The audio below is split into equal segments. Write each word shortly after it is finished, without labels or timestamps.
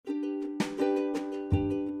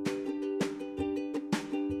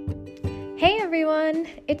Hey everyone,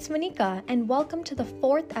 it's Monika, and welcome to the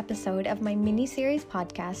fourth episode of my mini-series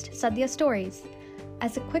podcast, Sadhya Stories.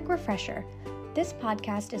 As a quick refresher, this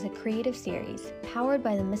podcast is a creative series powered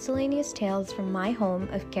by the miscellaneous tales from my home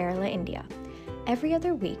of Kerala, India. Every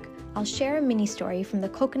other week, I'll share a mini-story from the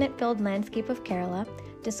coconut-filled landscape of Kerala,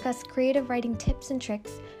 discuss creative writing tips and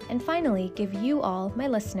tricks, and finally give you all, my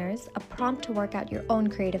listeners, a prompt to work out your own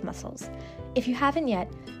creative muscles. If you haven't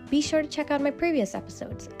yet, be sure to check out my previous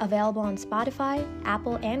episodes, available on Spotify,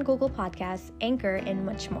 Apple and Google Podcasts, Anchor, and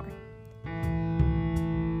much more.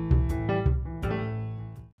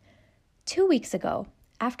 2 weeks ago,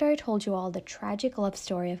 after I told you all the tragic love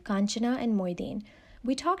story of Kanchana and Moideen,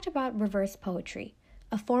 we talked about reverse poetry,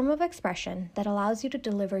 a form of expression that allows you to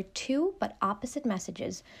deliver two but opposite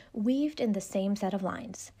messages weaved in the same set of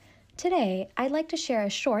lines. Today, I'd like to share a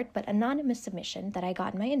short but anonymous submission that I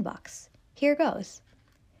got in my inbox. Here goes.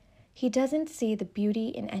 He doesn't see the beauty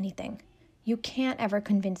in anything. You can't ever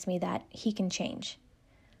convince me that he can change.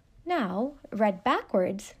 Now, read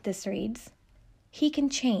backwards, this reads, he can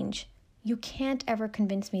change. You can't ever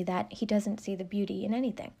convince me that he doesn't see the beauty in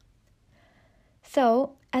anything.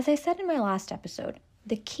 So, as I said in my last episode,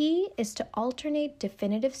 the key is to alternate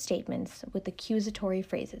definitive statements with accusatory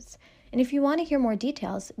phrases. And if you want to hear more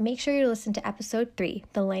details, make sure you listen to episode 3,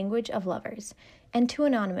 The Language of Lovers. And to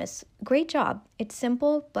Anonymous, great job. It's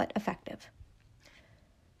simple but effective.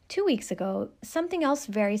 2 weeks ago, something else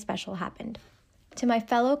very special happened. To my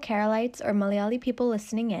fellow Keralites or Malayali people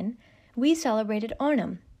listening in, we celebrated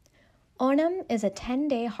Onam. Onam is a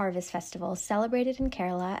 10-day harvest festival celebrated in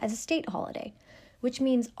Kerala as a state holiday, which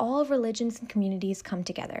means all religions and communities come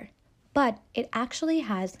together. But it actually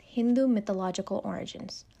has Hindu mythological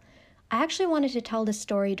origins. I actually wanted to tell this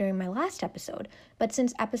story during my last episode, but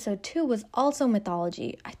since episode 2 was also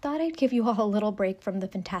mythology, I thought I'd give you all a little break from the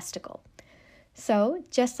fantastical. So,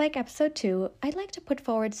 just like episode 2, I'd like to put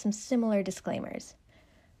forward some similar disclaimers.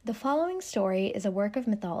 The following story is a work of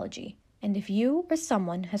mythology, and if you or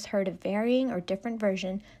someone has heard a varying or different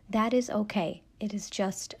version, that is okay. It is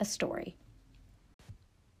just a story.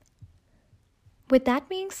 With that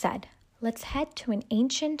being said, let's head to an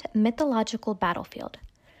ancient mythological battlefield.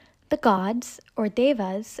 The gods, or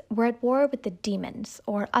devas, were at war with the demons,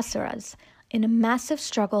 or asuras, in a massive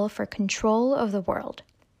struggle for control of the world.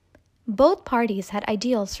 Both parties had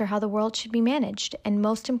ideals for how the world should be managed, and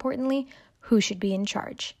most importantly, who should be in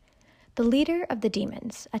charge. The leader of the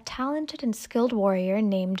demons, a talented and skilled warrior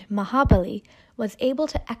named Mahabali, was able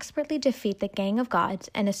to expertly defeat the gang of gods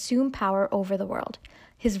and assume power over the world,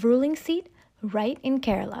 his ruling seat right in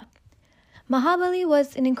Kerala. Mahabali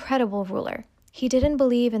was an incredible ruler. He didn't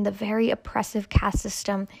believe in the very oppressive caste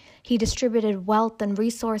system. He distributed wealth and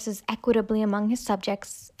resources equitably among his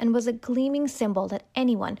subjects and was a gleaming symbol that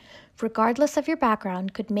anyone, regardless of your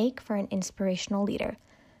background, could make for an inspirational leader.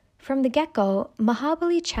 From the get-go,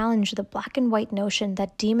 Mahabali challenged the black and white notion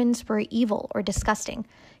that demons were evil or disgusting.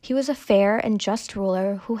 He was a fair and just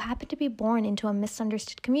ruler who happened to be born into a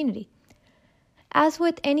misunderstood community. As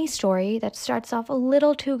with any story that starts off a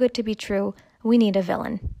little too good to be true, we need a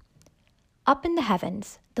villain. Up in the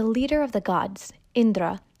heavens, the leader of the gods,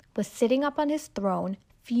 Indra, was sitting up on his throne,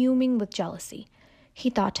 fuming with jealousy. He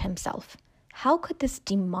thought to himself, how could this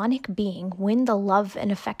demonic being win the love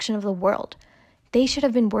and affection of the world? They should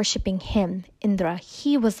have been worshipping him, Indra.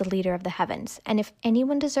 He was the leader of the heavens, and if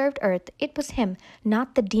anyone deserved earth, it was him,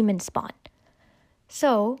 not the demon spawn.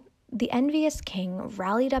 So, the envious king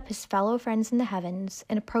rallied up his fellow friends in the heavens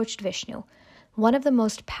and approached Vishnu, one of the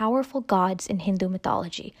most powerful gods in Hindu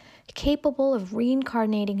mythology, capable of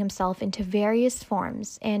reincarnating himself into various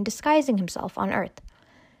forms and disguising himself on earth.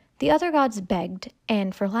 The other gods begged,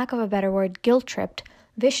 and for lack of a better word, guilt-tripped,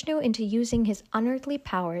 Vishnu into using his unearthly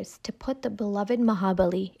powers to put the beloved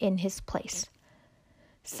Mahabali in his place.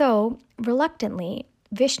 So, reluctantly,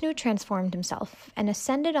 Vishnu transformed himself and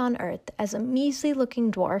ascended on earth as a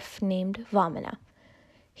measly-looking dwarf named Vamana.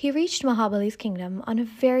 He reached Mahabali's kingdom on a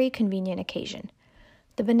very convenient occasion.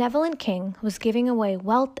 The benevolent king was giving away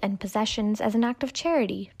wealth and possessions as an act of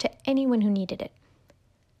charity to anyone who needed it.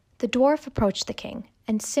 The dwarf approached the king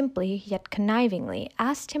and simply, yet connivingly,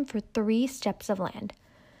 asked him for 3 steps of land.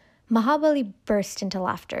 Mahabali burst into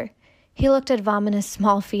laughter. He looked at Vamana's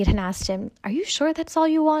small feet and asked him, "Are you sure that's all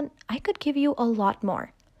you want? I could give you a lot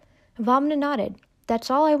more." Vamana nodded. "That's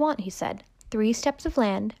all I want," he said. 3 steps of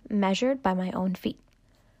land, measured by my own feet.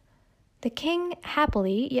 The king,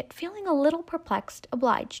 happily, yet feeling a little perplexed,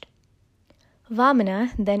 obliged.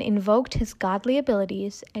 Vamana then invoked his godly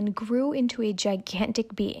abilities and grew into a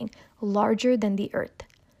gigantic being, larger than the earth.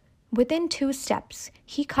 Within 2 steps,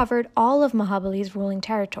 he covered all of Mahabali's ruling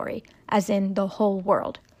territory, as in the whole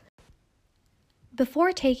world.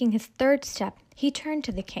 Before taking his third step, he turned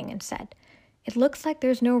to the king and said, "It looks like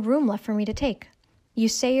there's no room left for me to take. You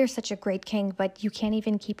say you're such a great king, but you can't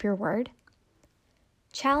even keep your word?"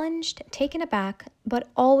 Challenged, taken aback, but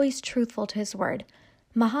always truthful to his word,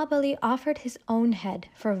 Mahabali offered his own head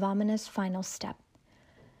for Vamana's final step.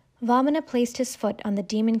 Vamana placed his foot on the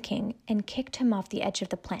demon king and kicked him off the edge of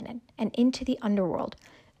the planet and into the underworld,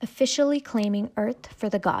 officially claiming Earth for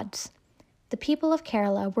the gods. The people of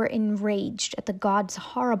Kerala were enraged at the gods'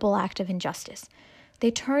 horrible act of injustice.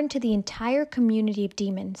 They turned to the entire community of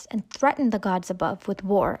demons and threatened the gods above with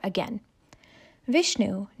war again.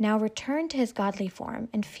 Vishnu, now returned to his godly form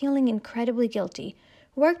and feeling incredibly guilty,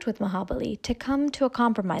 worked with Mahabali to come to a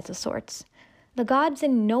compromise of sorts. The gods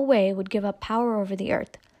in no way would give up power over the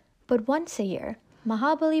earth, but once a year,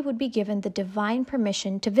 Mahabali would be given the divine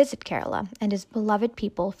permission to visit Kerala and his beloved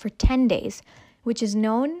people for 10 days, which is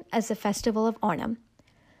known as the Festival of Onam.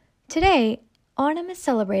 Today, Onam is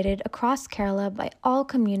celebrated across Kerala by all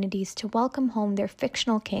communities to welcome home their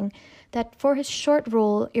fictional king that for his short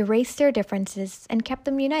rule erased their differences and kept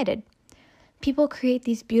them united. People create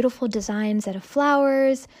these beautiful designs out of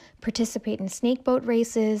flowers, participate in snake boat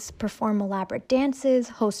races, perform elaborate dances,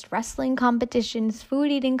 host wrestling competitions,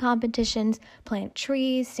 food eating competitions, plant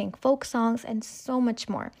trees, sing folk songs, and so much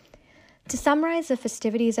more. To summarize the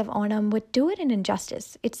festivities of Onam would do it an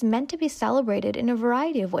injustice. It's meant to be celebrated in a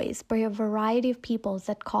variety of ways by a variety of peoples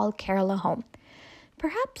that call Kerala home.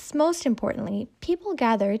 Perhaps most importantly, people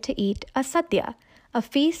gather to eat a sadhya, a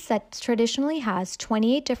feast that traditionally has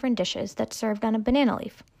 28 different dishes that's served on a banana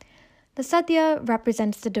leaf. The sadhya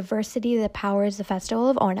represents the diversity that powers the festival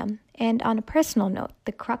of Onam, and on a personal note,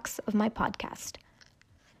 the crux of my podcast.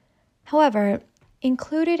 However,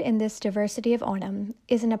 included in this diversity of Onam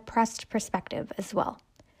is an oppressed perspective as well.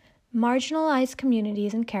 Marginalized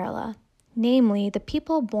communities in Kerala, namely the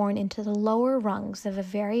people born into the lower rungs of a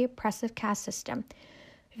very oppressive caste system,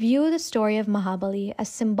 view the story of Mahabali as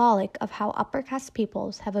symbolic of how upper caste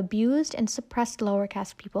peoples have abused and suppressed lower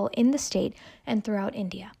caste people in the state and throughout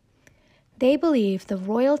India. They believe the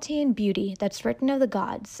royalty and beauty that's written of the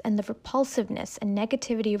gods and the repulsiveness and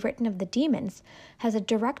negativity written of the demons has a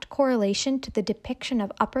direct correlation to the depiction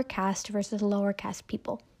of upper caste versus lower caste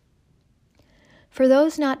people. For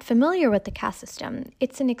those not familiar with the caste system,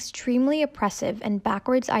 it's an extremely oppressive and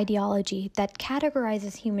backwards ideology that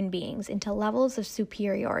categorizes human beings into levels of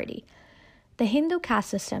superiority. The Hindu caste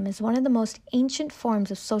system is one of the most ancient forms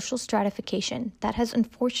of social stratification that has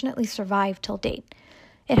unfortunately survived till date.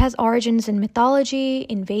 It has origins in mythology,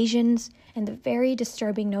 invasions, and the very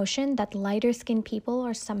disturbing notion that lighter-skinned people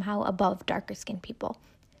are somehow above darker-skinned people.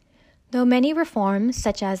 Though many reforms,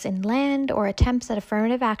 such as in land or attempts at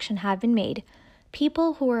affirmative action, have been made,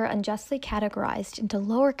 people who are unjustly categorized into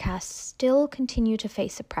lower castes still continue to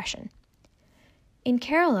face oppression. In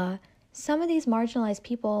Kerala, some of these marginalized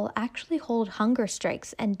people actually hold hunger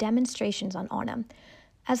strikes and demonstrations on Onam,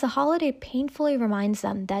 as the holiday painfully reminds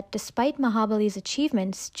them that despite Mahabali's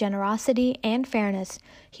achievements, generosity, and fairness,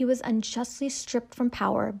 he was unjustly stripped from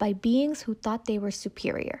power by beings who thought they were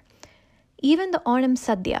superior. Even the Onam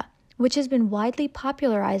Sadhya, which has been widely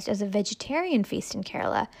popularized as a vegetarian feast in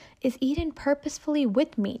Kerala, is eaten purposefully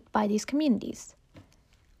with meat by these communities.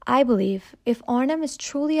 I believe if Onam is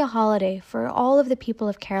truly a holiday for all of the people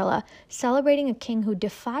of Kerala, celebrating a king who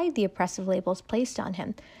defied the oppressive labels placed on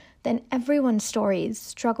him, then everyone's stories,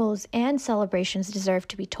 struggles, and celebrations deserve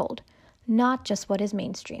to be told, not just what is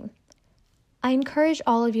mainstream. I encourage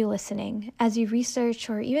all of you listening, as you research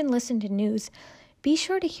or even listen to news, be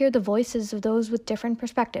sure to hear the voices of those with different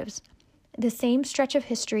perspectives. The same stretch of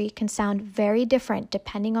history can sound very different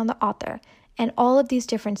depending on the author, and all of these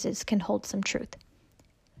differences can hold some truth.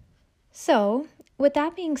 So, with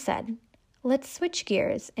that being said, let's switch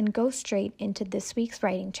gears and go straight into this week's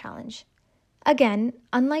writing challenge. Again,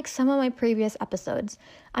 unlike some of my previous episodes,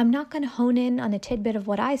 I'm not going to hone in on a tidbit of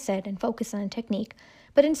what I said and focus on a technique,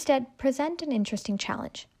 but instead present an interesting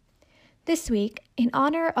challenge. This week, in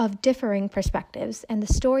honor of differing perspectives and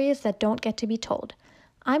the stories that don't get to be told,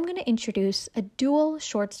 I'm going to introduce a dual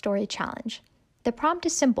short story challenge. The prompt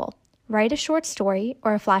is simple. Write a short story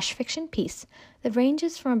or a flash fiction piece that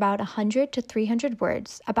ranges from about 100 to 300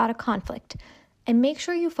 words about a conflict, and make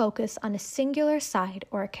sure you focus on a singular side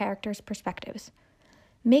or a character's perspectives.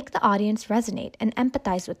 Make the audience resonate and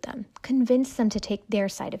empathize with them, convince them to take their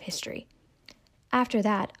side of history. After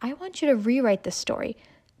that, I want you to rewrite the story,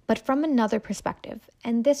 but from another perspective,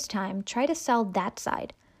 and this time try to sell that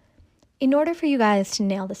side. In order for you guys to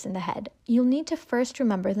nail this in the head, you'll need to first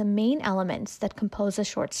remember the main elements that compose a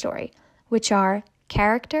short story, which are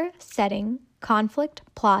character, setting, conflict,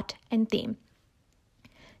 plot, and theme.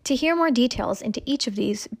 To hear more details into each of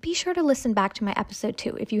these, be sure to listen back to my episode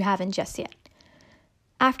 2 if you haven't just yet.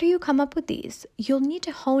 After you come up with these, you'll need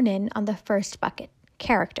to hone in on the first bucket,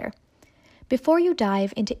 character. Before you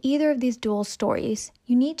dive into either of these dual stories,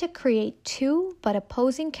 you need to create 2 but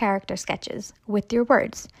opposing character sketches with your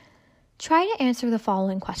words. Try to answer the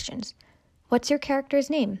following questions. What's your character's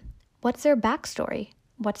name? What's their backstory?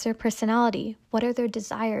 What's their personality? What are their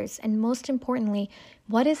desires? And most importantly,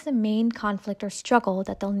 what is the main conflict or struggle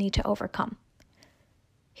that they'll need to overcome?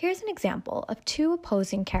 Here's an example of 2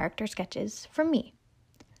 opposing character sketches from me.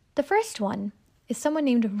 The first one is someone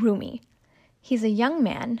named Rumi. He's a young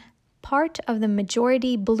man, part of the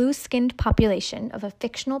majority blue-skinned population of a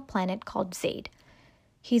fictional planet called Zaid.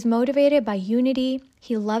 He's motivated by unity.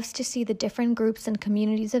 He loves to see the different groups and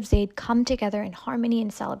communities of Zaid come together in harmony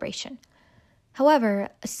and celebration. However,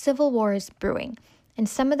 a civil war is brewing, and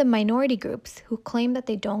some of the minority groups who claim that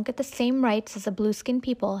they don't get the same rights as the blue-skinned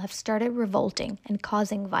people have started revolting and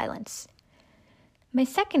causing violence. My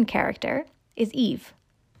second character is Eve.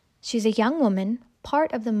 She's a young woman,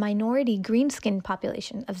 part of the minority green-skinned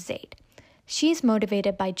population of Zaid. She's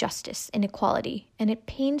motivated by justice and equality, and it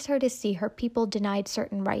pains her to see her people denied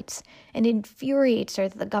certain rights, and infuriates her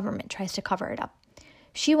that the government tries to cover it up.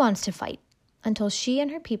 She wants to fight until she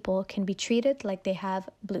and her people can be treated like they have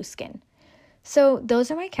blue skin. So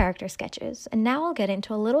those are my character sketches, and now I'll get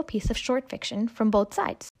into a little piece of short fiction from both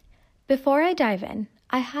sides. Before I dive in,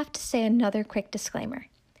 I have to say another quick disclaimer.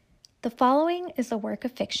 The following is a work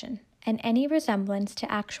of fiction, and any resemblance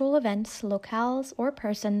to actual events, locales, or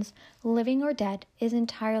persons, living or dead, is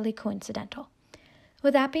entirely coincidental.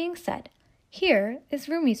 With that being said, here is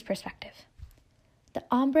Rumi's perspective. The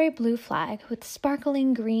ombre blue flag with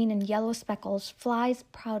sparkling green and yellow speckles flies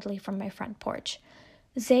proudly from my front porch.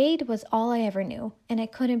 Zaid was all I ever knew, and I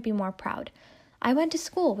couldn't be more proud. I went to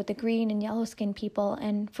school with the green and yellow-skinned people,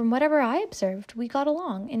 and from whatever I observed, we got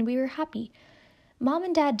along and we were happy. Mom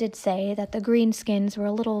and Dad did say that the greenskins were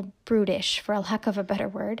a little brutish, for a lack of a better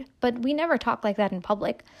word, but we never talked like that in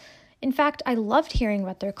public. In fact, I loved hearing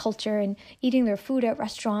about their culture and eating their food at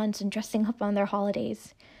restaurants and dressing up on their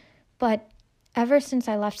holidays. But ever since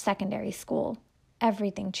I left secondary school,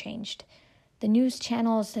 everything changed. The news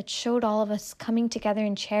channels that showed all of us coming together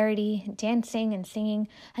in charity, dancing and singing,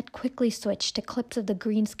 had quickly switched to clips of the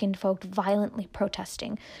green-skinned folk violently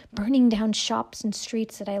protesting, burning down shops and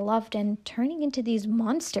streets that I loved, and turning into these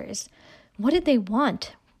monsters. What did they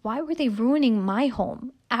want? Why were they ruining my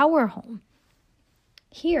home, our home?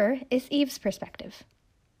 Here is Eve's perspective.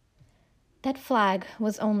 That flag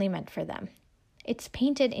was only meant for them. It's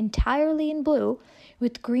painted entirely in blue,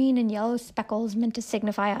 with green and yellow speckles meant to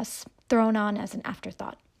signify us, thrown on as an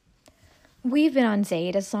afterthought. We've been on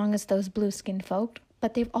Zaid as long as those blue-skinned folk,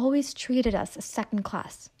 but they've always treated us as second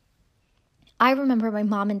class. I remember my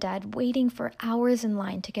mom and dad waiting for hours in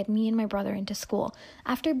line to get me and my brother into school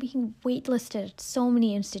after being waitlisted at so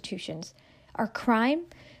many institutions. Our crime?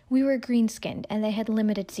 We were green-skinned and they had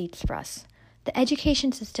limited seats for us. The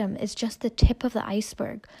education system is just the tip of the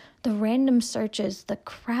iceberg. The random searches, the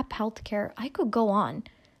crap healthcare, I could go on.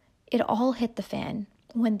 It all hit the fan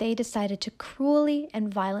when they decided to cruelly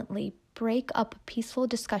and violently break up a peaceful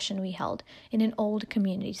discussion we held in an old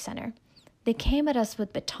community center. They came at us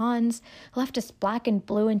with batons, left us black and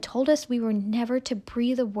blue, and told us we were never to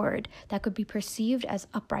breathe a word that could be perceived as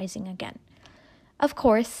uprising again. Of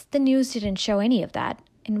course, the news didn't show any of that,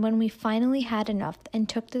 and when we finally had enough and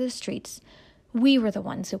took to the streets, we were the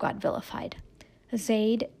ones who got vilified.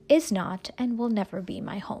 Zaid is not and will never be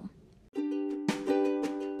my home.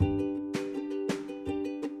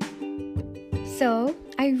 So,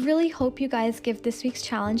 I really hope you guys give this week's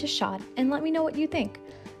challenge a shot and let me know what you think.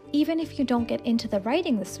 Even if you don't get into the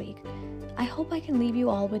writing this week, I hope I can leave you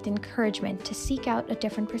all with encouragement to seek out a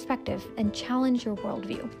different perspective and challenge your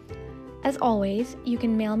worldview. As always, you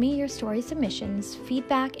can mail me your story submissions,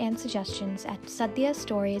 feedback, and suggestions at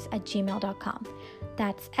sadhyastories@gmail.com.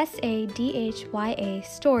 That's SADHYA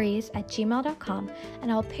stories@gmail.com,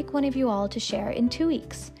 and I'll pick one of you all to share in 2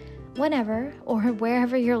 weeks. Whenever or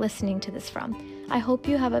wherever you're listening to this from, I hope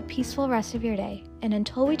you have a peaceful rest of your day, and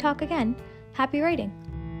until we talk again, happy writing!